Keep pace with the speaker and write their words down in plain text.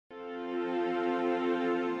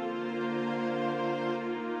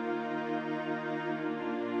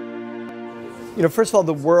First of all,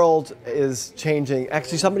 the world is changing.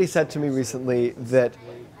 Actually, somebody said to me recently that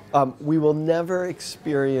we will never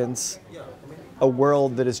experience a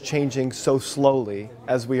world that is changing so slowly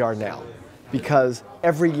as we are now, because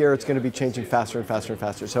every year it's going to be changing faster and faster and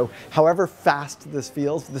faster. So however fast this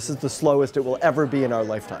feels, this is the slowest it will ever be in our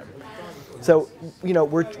lifetime. So,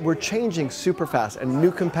 we're changing super fast, and new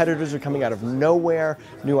competitors are coming out of nowhere,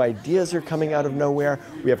 new ideas are coming out of nowhere.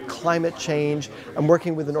 We have climate change. I'm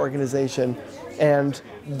working with an organization, and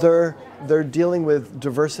they're dealing with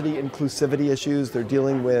diversity, inclusivity issues. They're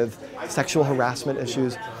dealing with sexual harassment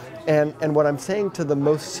issues. And what I'm saying to the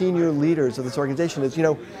most senior leaders of this organization is,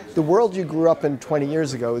 the world you grew up in 20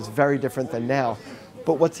 years ago is very different than now.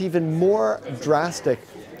 But what's even more drastic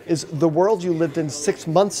is the world you lived in 6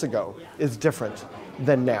 months ago is different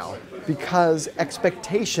than now, because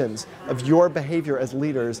expectations of your behavior as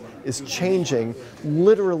leaders is changing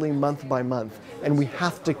literally month by month, and we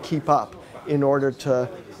have to keep up in order to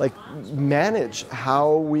manage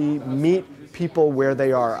how we meet people where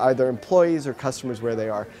they are, either employees or customers where they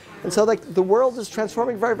are. And so the world is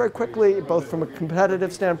transforming very, very quickly, both from a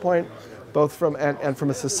competitive standpoint, both from and from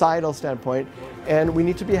a societal standpoint, and we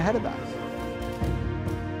need to be ahead of that.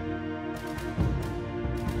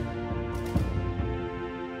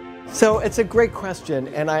 So it's a great question,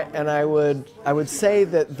 and I would say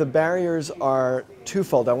that the barriers are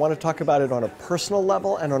twofold. I want to talk about it on a personal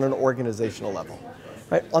level and on an organizational level,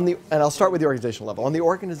 right? And I'll start with the organizational level. On the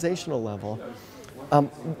organizational level,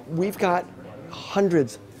 we've got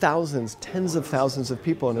hundreds, thousands, tens of thousands of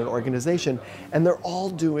people in an organization, and they're all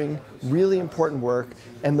doing really important work,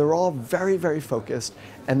 and they're all very, very focused,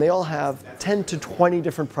 and they all have 10 to 20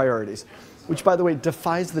 different priorities, which, by the way,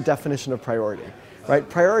 defies the definition of priority. Right?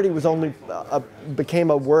 Priority was only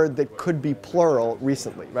became a word that could be plural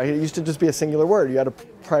recently. Right? It used to just be a singular word. You had a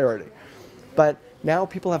priority, but now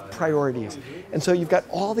people have priorities, and so you've got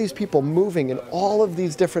all these people moving in all of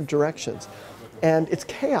these different directions, and it's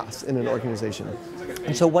chaos in an organization.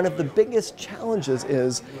 And so one of the biggest challenges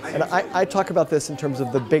is, and I talk about this in terms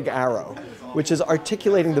of the big arrow, which is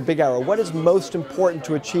articulating the big arrow. What is most important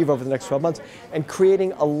to achieve over the next 12 months? And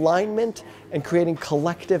creating alignment and creating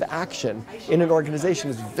collective action in an organization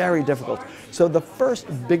is very difficult. So the first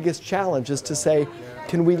biggest challenge is to say,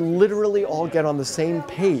 can we literally all get on the same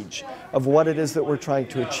page of what it is that we're trying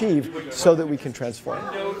to achieve so that we can transform?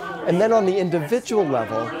 And then on the individual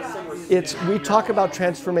level, we talk about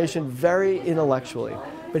transformation very intellectually.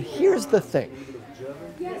 But here's the thing.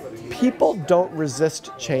 People don't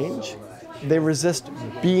resist change. They resist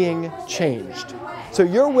being changed. So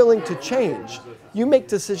you're willing to change. You make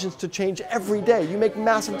decisions to change every day. You make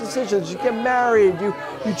massive decisions. You get married,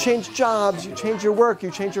 you change jobs, you change your work, you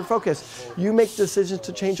change your focus. You make decisions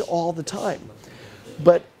to change all the time.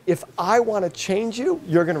 But if I want to change you,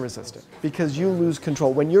 you're going to resist it because you lose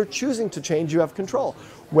control. When you're choosing to change, you have control.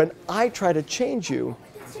 When I try to change you,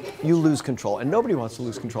 you lose control, and nobody wants to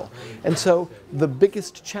lose control. And so the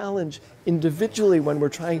biggest challenge individually when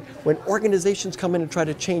organizations come in and try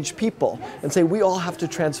to change people and say we all have to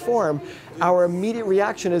transform, our immediate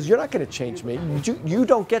reaction is, you're not going to change me. You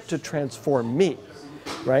don't get to transform me,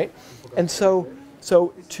 right? And so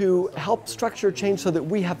to help structure change so that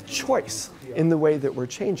we have choice in the way that we're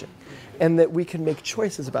changing, and that we can make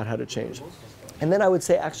choices about how to change. And then I would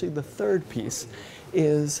say actually the third piece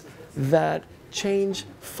is that change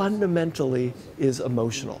fundamentally is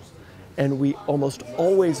emotional. And we almost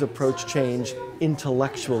always approach change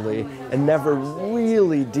intellectually and never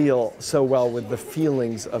really deal so well with the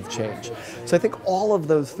feelings of change. So I think all of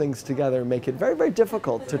those things together make it very, very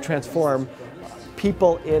difficult to transform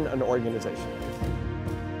people in an organization.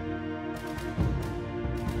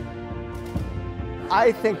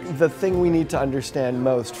 I think the thing we need to understand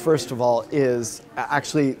most, first of all, is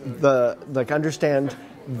actually understand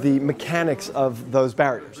the mechanics of those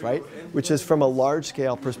barriers, right? Which is from a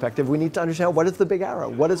large-scale perspective, we need to understand what is the big arrow,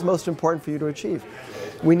 what is most important for you to achieve.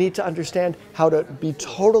 We need to understand how to be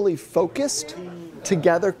totally focused,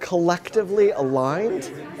 together, collectively aligned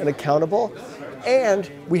and accountable, and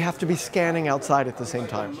we have to be scanning outside at the same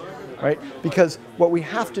time, right? Because what we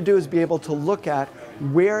have to do is be able to look at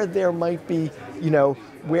where there might be,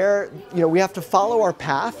 we have to follow our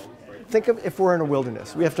path. Think of if we're in a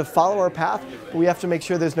wilderness. We have to follow our path, but we have to make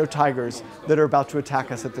sure there's no tigers that are about to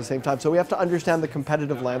attack us at the same time. So we have to understand the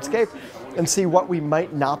competitive landscape and see what we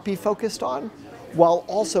might not be focused on while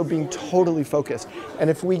also being totally focused. And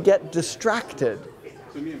if we get distracted,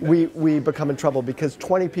 we become in trouble, because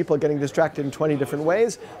 20 people getting distracted in 20 different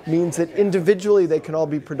ways means that individually they can all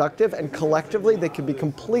be productive and collectively they can be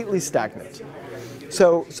completely stagnant.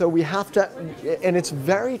 So we have to, and it's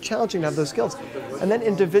very challenging to have those skills. And then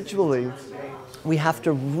individually, we have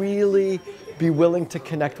to really be willing to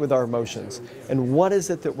connect with our emotions. And what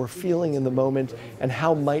is it that we're feeling in the moment, and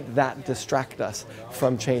how might that distract us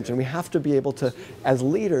from change? And we have to be able to, as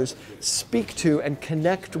leaders, speak to and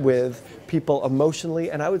connect with people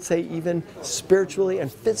emotionally, and I would say even spiritually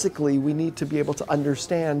and physically. We need to be able to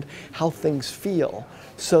understand how things feel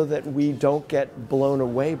so that we don't get blown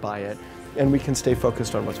away by it, and we can stay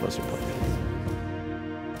focused on what's most important.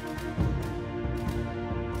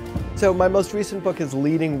 So my most recent book is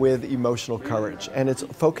Leading with Emotional Courage, and it's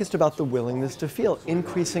focused about the willingness to feel,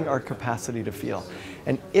 increasing our capacity to feel.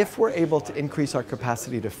 And if we're able to increase our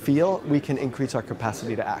capacity to feel, we can increase our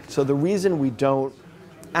capacity to act. So the reason we don't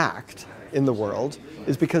act in the world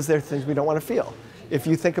is because there are things we don't want to feel. If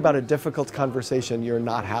you think about a difficult conversation you're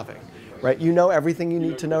not having, right? You know everything you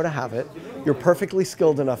need to know to have it, you're perfectly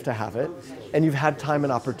skilled enough to have it, and you've had time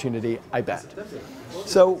and opportunity, I bet.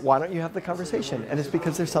 So why don't you have the conversation? And it's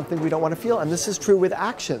because there's something we don't want to feel. And this is true with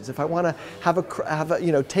actions. If I want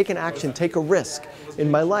to take an action, take a risk in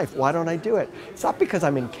my life, why don't I do it? It's not because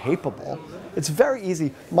I'm incapable. It's very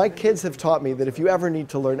easy. My kids have taught me that if you ever need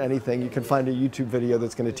to learn anything, you can find a YouTube video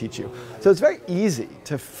that's going to teach you. So it's very easy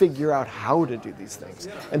to figure out how to do these things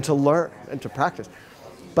and to learn and to practice.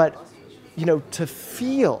 But to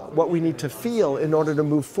feel what we need to feel in order to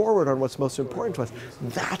move forward on what's most important to us,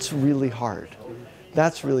 that's really hard.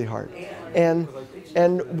 That's really hard. And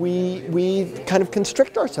we kind of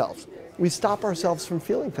constrict ourselves. We stop ourselves from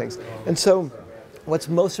feeling things. And so what's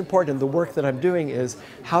most important, the work that I'm doing, is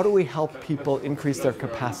how do we help people increase their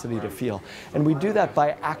capacity to feel? And we do that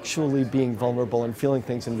by actually being vulnerable and feeling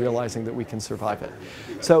things and realizing that we can survive it.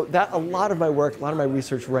 So a lot of my work, a lot of my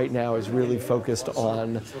research right now is really focused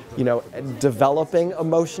on, developing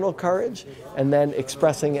emotional courage and then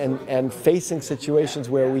expressing and facing situations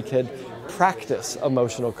where we could practice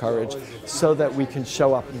emotional courage so that we can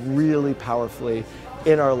show up really powerfully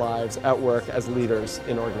in our lives, at work, as leaders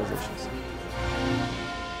in organizations.